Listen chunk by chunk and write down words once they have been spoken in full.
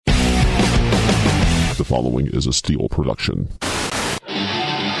The following is a Steel production.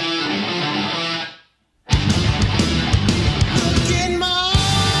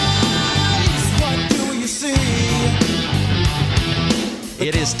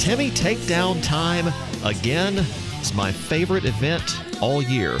 It is Timmy Takedown time again. It's my favorite event all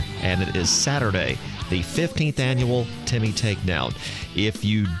year, and it is Saturday, the 15th annual Timmy Takedown. If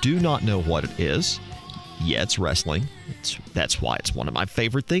you do not know what it is, yeah, it's wrestling. That's why it's one of my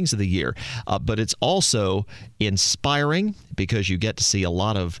favorite things of the year. But it's also inspiring because you get to see a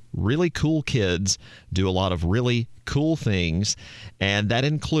lot of really cool kids do a lot of really cool things, and that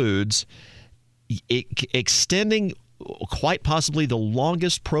includes extending quite possibly the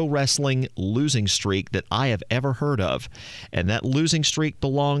longest pro wrestling losing streak that I have ever heard of. And that losing streak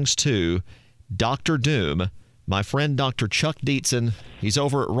belongs to Dr. Doom, my friend Dr. Chuck Dietzen. He's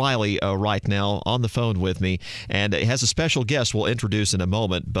over at Riley right now on the phone with me, and he has a special guest we'll introduce in a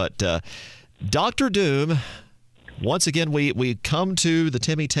moment. But Dr. Doom, once again, we come to the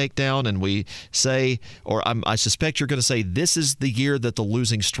Timmy Takedown and we say, or I suspect you're going to say, this is the year that the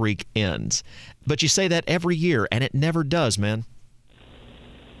losing streak ends. But you say that every year, and it never does, man.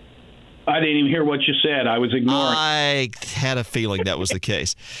 I didn't even hear what you said. I was ignoring. I had a feeling that was the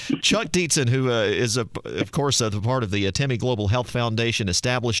case. Chuck Dietzen, who is, of course, the part of the Timmy Global Health Foundation,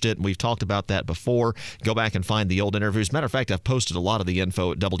 established it, and we've talked about that before. Go back and find the old interviews. Matter of fact, I've posted a lot of the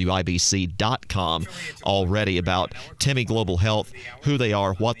info at WIBC.com already about Timmy Global Health, who they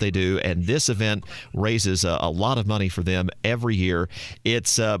are, what they do, and this event raises a lot of money for them every year.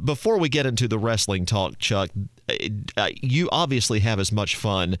 It's before we get into the wrestling talk, Chuck, you obviously have as much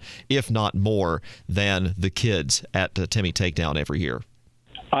fun, if not more, than the kids at Timmy Takedown every year.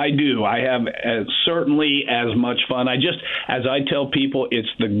 I do. I have certainly as much fun. As I tell people, it's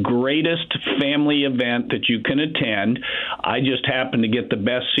the greatest family event that you can attend. I just happen to get the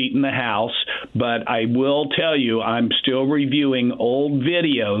best seat in the house, but I will tell you, I'm still reviewing old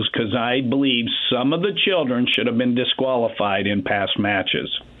videos because I believe some of the children should have been disqualified in past matches.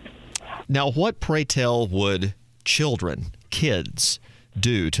 Now, what, pray tell, would kids,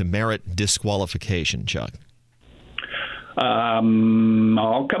 do to merit disqualification, Chuck?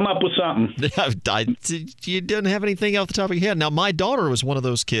 I'll come up with something. You didn't have anything off the top of your head. Now, my daughter was one of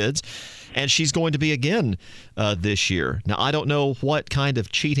those kids, and she's going to be again this year. Now, I don't know what kind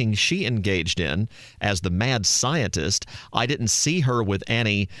of cheating she engaged in as the mad scientist. I didn't see her with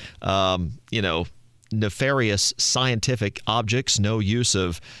any, nefarious scientific objects, no use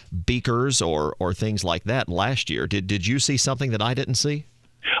of beakers or things like that last year. Did you see something that I didn't see?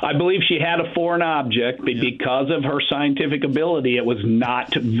 I believe she had a foreign object, but because of her scientific ability, it was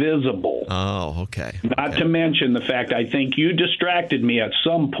not visible. Oh, okay. Not to mention the fact I think you distracted me at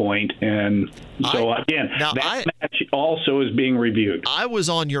some point, and so that match also is being reviewed. I was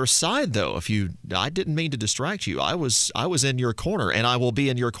on your side, though. I didn't mean to distract you. I was in your corner, and I will be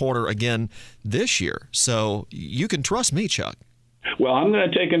in your corner again this year. So you can trust me, Chuck. Well, I'm going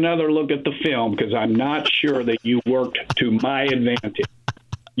to take another look at the film because I'm not sure that you worked to my advantage.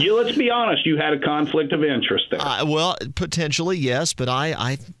 Let's be honest, you had a conflict of interest there. Well, potentially, yes, but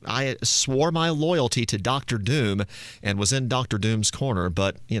I swore my loyalty to Dr. Doom and was in Dr. Doom's corner,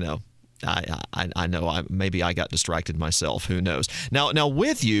 but, I know maybe I got distracted myself. Who knows? Now,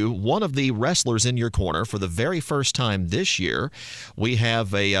 with you, one of the wrestlers in your corner for the very first time this year, we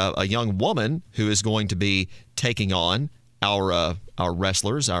have a young woman who is going to be taking on our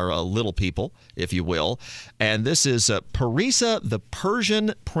wrestlers, our little people, if you will. And this is Parisa, the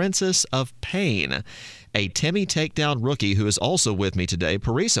Persian Princess of Pain, a Timmy Takedown rookie who is also with me today.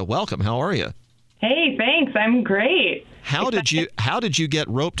 Parisa, welcome. How are you? Hey, thanks. I'm great. How did you get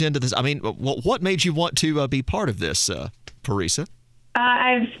roped into this? I mean, what made you want to be part of this, Parisa?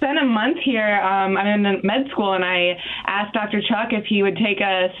 I've spent a month here. I'm in med school, and I asked Dr. Chuck if he would take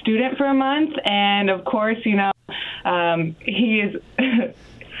a student for a month. And, of course, he is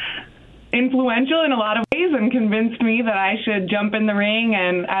influential in a lot of ways and convinced me that I should jump in the ring.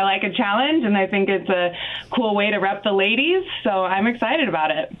 And I like a challenge, and I think it's a cool way to rep the ladies. So I'm excited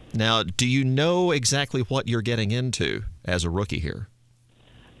about it. Now, do you know exactly what you're getting into as a rookie here?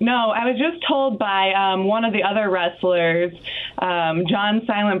 No, I was just told by one of the other wrestlers, John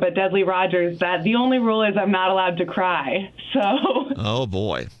Silent but Deadly Rogers, that the only rule is I'm not allowed to cry. So, oh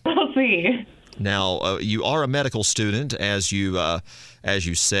boy, we'll see. Now, you are a medical student, as you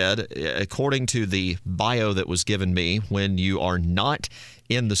said. According to the bio that was given me, when you are not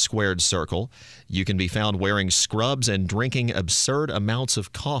in the squared circle. You can be found wearing scrubs and drinking absurd amounts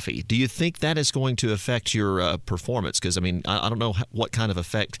of coffee. Do you think that is going to affect your performance? Because, I mean, I don't know what kind of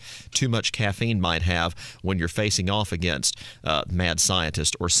effect too much caffeine might have when you're facing off against Mad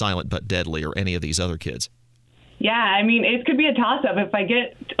Scientist or Silent But Deadly or any of these other kids. Yeah, I mean, it could be a toss-up. If I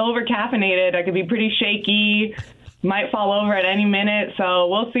get over-caffeinated, I could be pretty shaky, might fall over at any minute. So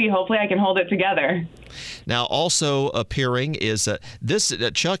we'll see. Hopefully I can hold it together. Now, also appearing is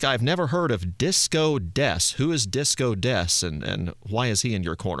Chuck, I've never heard of Disco Des. Who is Disco Des, and why is he in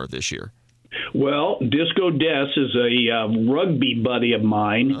your corner this year? Well, Disco Des is a rugby buddy of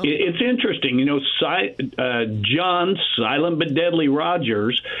mine. Oh. It's interesting. You know, John Silent But Deadly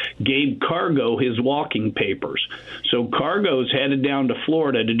Rogers gave Cargo his walking papers. So Cargo's headed down to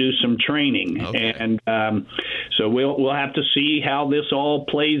Florida to do some training. Okay. And so we'll have to see how this all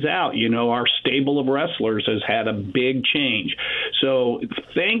plays out. You know, our stable of wrestlers has had a big change. So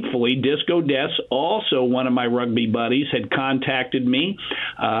thankfully, Disco Des, also one of my rugby buddies, had contacted me.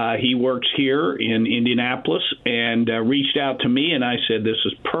 He works here in Indianapolis and reached out to me, and I said this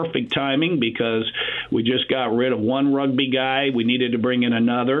is perfect timing because we just got rid of one rugby guy. We needed to bring in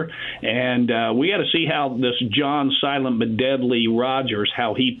another, and we got to see how this John Silent But Deadly Rogers,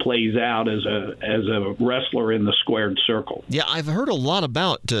 how he plays out as a wrestler in the squared circle. Yeah, I've heard a lot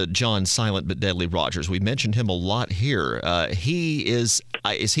about John Silent But Deadly Rogers. We mentioned him a lot here. He is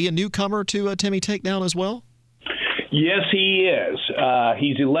he a newcomer to Timmy Takedown as well? Yes, he is.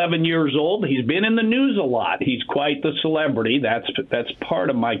 He's 11 years old. He's been in the news a lot. He's quite the celebrity. That's part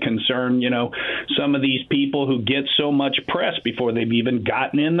of my concern. You know, some of these people who get so much press before they've even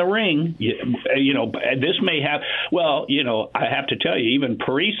gotten in the ring. You know, this may have. Well, you know, I have to tell you, even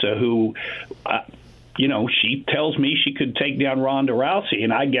Parisa, who. You know, she tells me she could take down Ronda Rousey,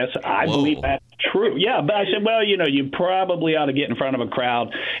 and I guess I believe that's true. Yeah, but I said, well, you know, you probably ought to get in front of a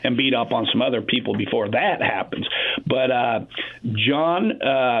crowd and beat up on some other people before that happens. But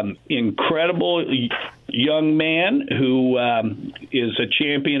John, incredible young man who is a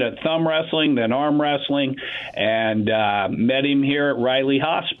champion at thumb wrestling, then arm wrestling, and met him here at Riley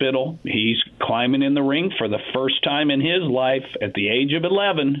Hospital. He's climbing in the ring for the first time in his life at the age of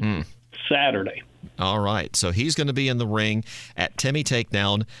 11, Saturday. All right, so he's going to be in the ring at Timmy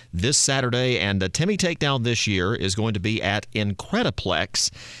Takedown this Saturday, and the Timmy Takedown this year is going to be at Incrediplex.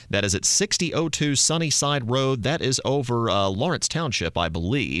 That is at 6002 Sunnyside Road. That is over Lawrence Township, I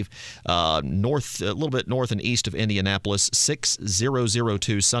believe, north, a little bit north and east of Indianapolis,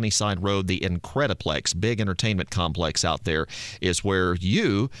 6002 Sunnyside Road. The Incrediplex, big entertainment complex out there, is where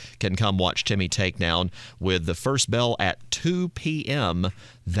you can come watch Timmy Takedown with the first bell at 2 p.m.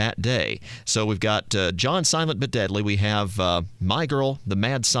 that day. So we've got John Silent But Deadly. We have my girl, the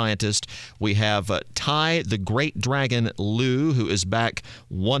Mad Scientist. We have Ty, the Great Dragon Lou, who is back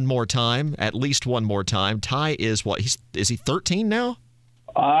one more time, at least one more time. Ty is what? Is he 13 now?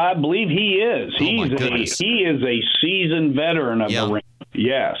 I believe he is. He is a seasoned veteran of the ring.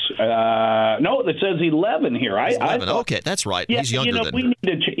 Yes. No, it says 11 here. 11. Okay, that's right. Yeah, he's younger than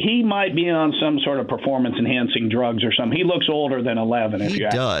her. He might be on some sort of performance-enhancing drugs or something. He looks older than 11. He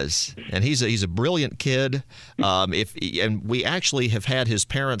does, and he's a brilliant kid. And we actually have had his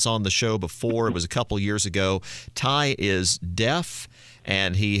parents on the show before. It was a couple years ago. Ty is deaf.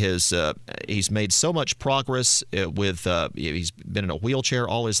 And he's made so much progress with he's been in a wheelchair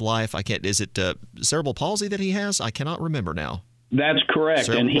all his life. Is it cerebral palsy that he has? I cannot remember now. That's correct.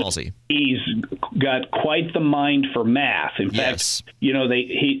 Cerebral palsy. He's got quite the mind for math. In fact, you know,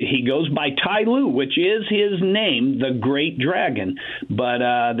 he goes by Ty Lue, which is his name, the Great Dragon.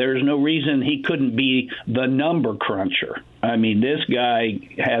 But there's no reason he couldn't be the number cruncher. I mean, this guy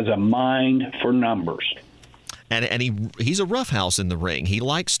has a mind for numbers. And he's a roughhouse in the ring. He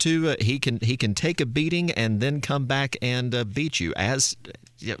likes to he can take a beating and then come back and beat you.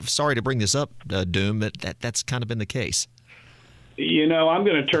 Sorry to bring this up, Doom, but that's kind of been the case. You know, I'm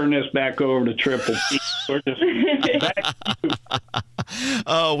going to turn this back over to Triple P.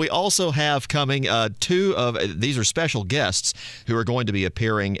 We also have coming two of these are special guests who are going to be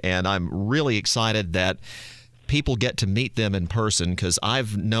appearing, and I'm really excited that people get to meet them in person because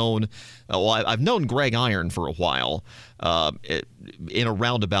I've known Greg Iron for a while in a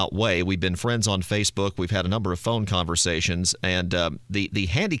roundabout way. We've been friends on Facebook. We've had a number of phone conversations, and the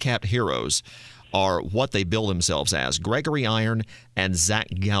handicapped heroes are what they bill themselves as, Gregory Iron and Zach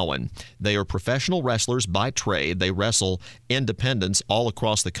Gowen. They are professional wrestlers by trade. They wrestle independents all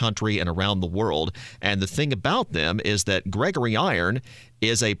across the country and around the world. And the thing about them is that Gregory Iron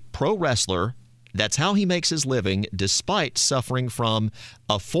is a pro wrestler That's how he makes his living, despite suffering from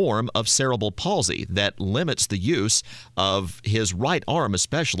a form of cerebral palsy that limits the use of his right arm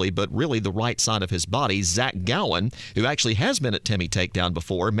especially, but really the right side of his body. Zach Gowen, who actually has been at Timmy Takedown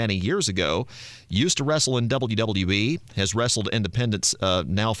before many years ago, used to wrestle in WWE, has wrestled independents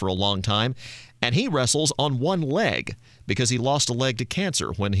now for a long time, and he wrestles on one leg because he lost a leg to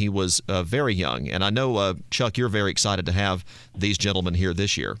cancer when he was very young. And I know, Chuck, you're very excited to have these gentlemen here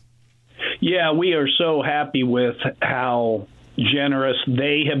this year. Yeah, we are so happy with how generous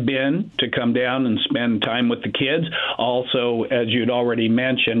they have been to come down and spend time with the kids. Also, as you'd already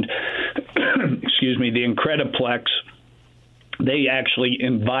mentioned, excuse me, the Incrediplex, they actually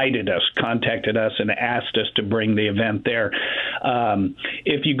invited us, contacted us, and asked us to bring the event there.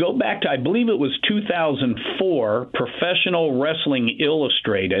 If you go back to, I believe it was 2004, Professional Wrestling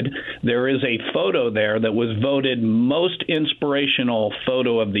Illustrated, there is a photo there that was voted most inspirational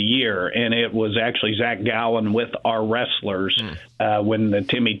photo of the year, and it was actually Zach Gowen with our wrestlers when the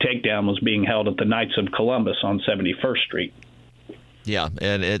Timmy Takedown was being held at the Knights of Columbus on 71st Street. Yeah,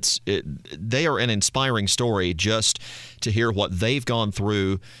 and they are an inspiring story just to hear what they've gone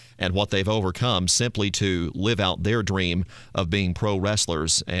through and what they've overcome simply to live out their dream of being pro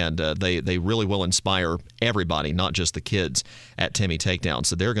wrestlers. And they really will inspire everybody, not just the kids at Timmy Takedown.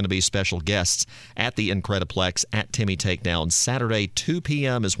 So they're going to be special guests at the Incrediplex at Timmy Takedown. Saturday, 2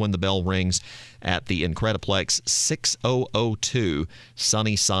 p.m. is when the bell rings at the Incrediplex, 6002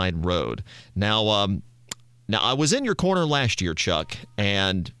 Sunnyside Road. Now, I was in your corner last year, Chuck,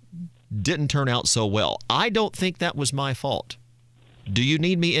 and didn't turn out so well. I don't think that was my fault. Do you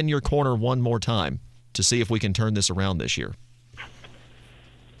need me in your corner one more time to see if we can turn this around this year?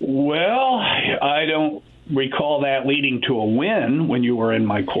 Well, I don't recall that leading to a win when you were in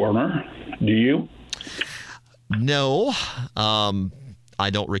my corner. Do you? No. I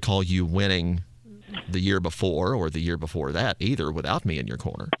don't recall you winning the year before or the year before that either without me in your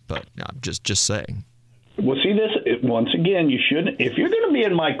corner. But I'm just saying. Well, see, this once again, you shouldn't. If you're going to be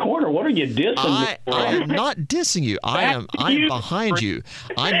in my corner, what are you dissing me for? I am not dissing you. I am behind you.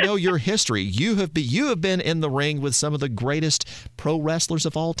 I know your history. You have been in the ring with some of the greatest pro wrestlers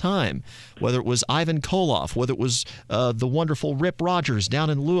of all time, whether it was Ivan Koloff, whether it was the wonderful Rip Rogers down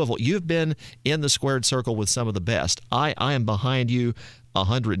in Louisville. You've been in the squared circle with some of the best. I am behind you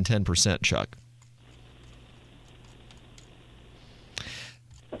 110%, Chuck.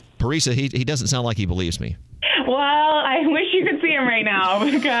 Parisa, he doesn't sound like he believes me. Well, I wish you could see him right now,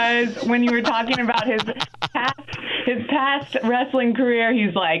 because when you were talking about his past wrestling career,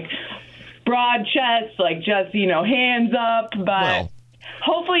 he's like broad chest, like just, hands up. But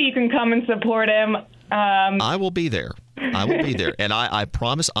hopefully you can come and support him. I will be there. And I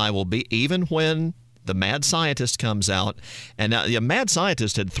promise I will be, even when the mad scientist comes out. And now the mad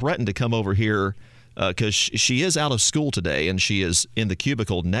scientist had threatened to come over here because she is out of school today and she is in the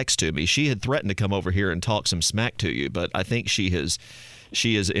cubicle next to me. She had threatened to come over here and talk some smack to you, but I think she is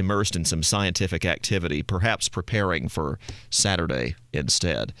immersed in some scientific activity, perhaps preparing for Saturday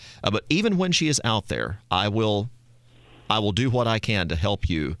instead. But even when she is out there, I will do what I can to help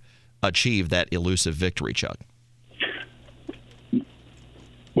you achieve that elusive victory, Chuck.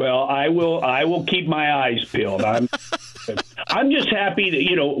 Well, I will keep my eyes peeled. I'm just happy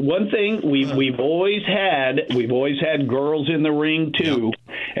that, one thing we've always had girls in the ring too. Yep.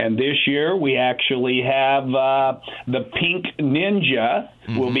 And this year we actually have the Pink Ninja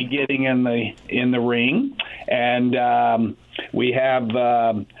will be getting in the ring, and we have,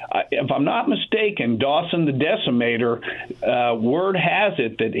 if I'm not mistaken, Dawson the Decimator. Word has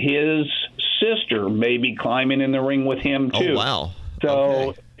it that his sister may be climbing in the ring with him too. Oh, wow. So,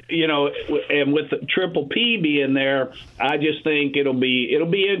 okay. And with the Triple P being there, I just think it'll be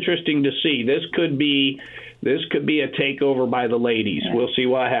interesting to see. This could be a takeover by the ladies. We'll see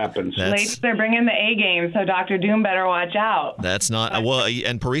what happens. Ladies, they're bringing the A game, so Dr. Doom better watch out. That's not well,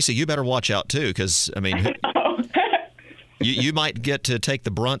 and Parisa, you better watch out too, because I mean, you might get to take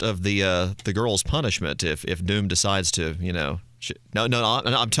the brunt of the girl's punishment if Doom decides to, No,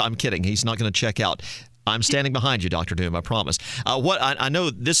 I'm kidding. He's not going to check out. I'm standing behind you, Dr. Doom, I promise. I know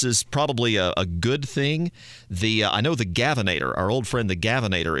this is probably a good thing. I know the Gavinator, our old friend the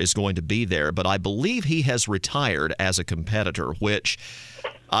Gavinator, is going to be there, but I believe he has retired as a competitor, which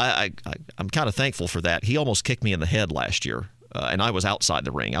I'm kind of thankful for that. He almost kicked me in the head last year, and I was outside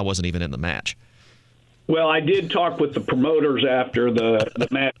the ring. I wasn't even in the match. Well, I did talk with the promoters after the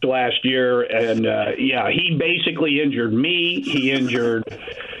match last year, and he basically injured me. He injured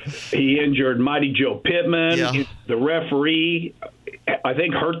Mighty Joe Pittman. Yeah. The referee, I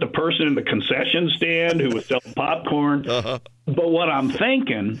think, hurt the person in the concession stand who was selling popcorn. Uh-huh. But what I'm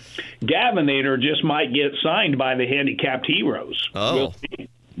thinking, Gavinator just might get signed by the Handicapped Heroes. Oh.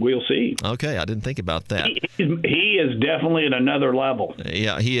 We'll see. Okay, I didn't think about that. He is definitely at another level.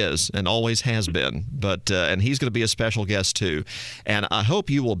 Yeah, he is, and always has been. But and he's going to be a special guest too. And I hope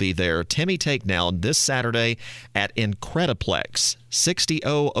you will be there. Timmy Takedown this Saturday at Incrediplex,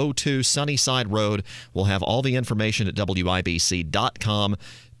 60002 Sunnyside Road. We'll have all the information at WIBC.com.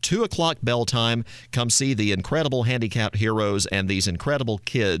 2 o'clock bell time. Come see the incredible handicapped heroes and these incredible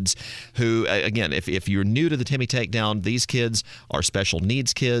kids who, again, if you're new to the Timmy Takedown, these kids are special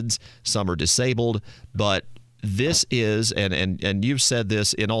needs kids. Some are disabled, but this is, and you've said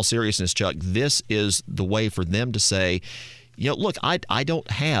this in all seriousness, Chuck, this is the way for them to say, look, I don't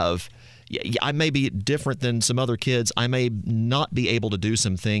have, I may be different than some other kids. I may not be able to do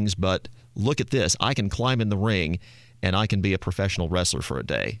some things, but look at this. I can climb in the ring and I can be a professional wrestler for a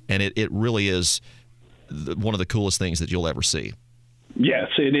day. And it really is one of the coolest things that you'll ever see. Yes,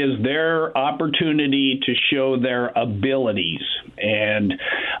 it is their opportunity to show their abilities. And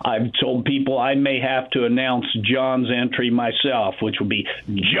I've told people I may have to announce John's entry myself, which will be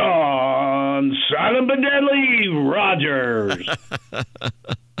John Silent but Deadly Rogers.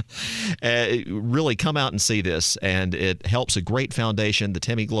 Really come out and see this, and it helps a great foundation, the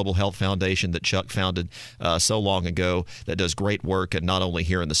Timmy Global Health Foundation that Chuck founded so long ago, that does great work, and not only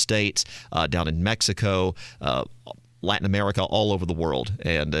here in the States, down in Mexico, Latin America, all over the world.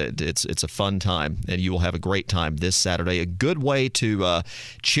 And it's a fun time, and you will have a great time this Saturday. A good way to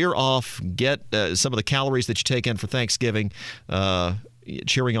cheer off, get some of the calories that you take in for Thanksgiving,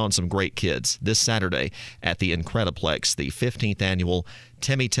 cheering on some great kids this Saturday at the Incrediplex, the 15th annual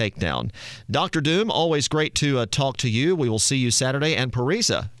Timmy Takedown. Dr. Doom, always great to talk to you. We will see you Saturday. And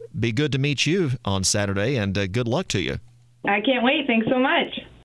Parisa, be good to meet you on Saturday, and good luck to you. I can't wait. Thanks so much.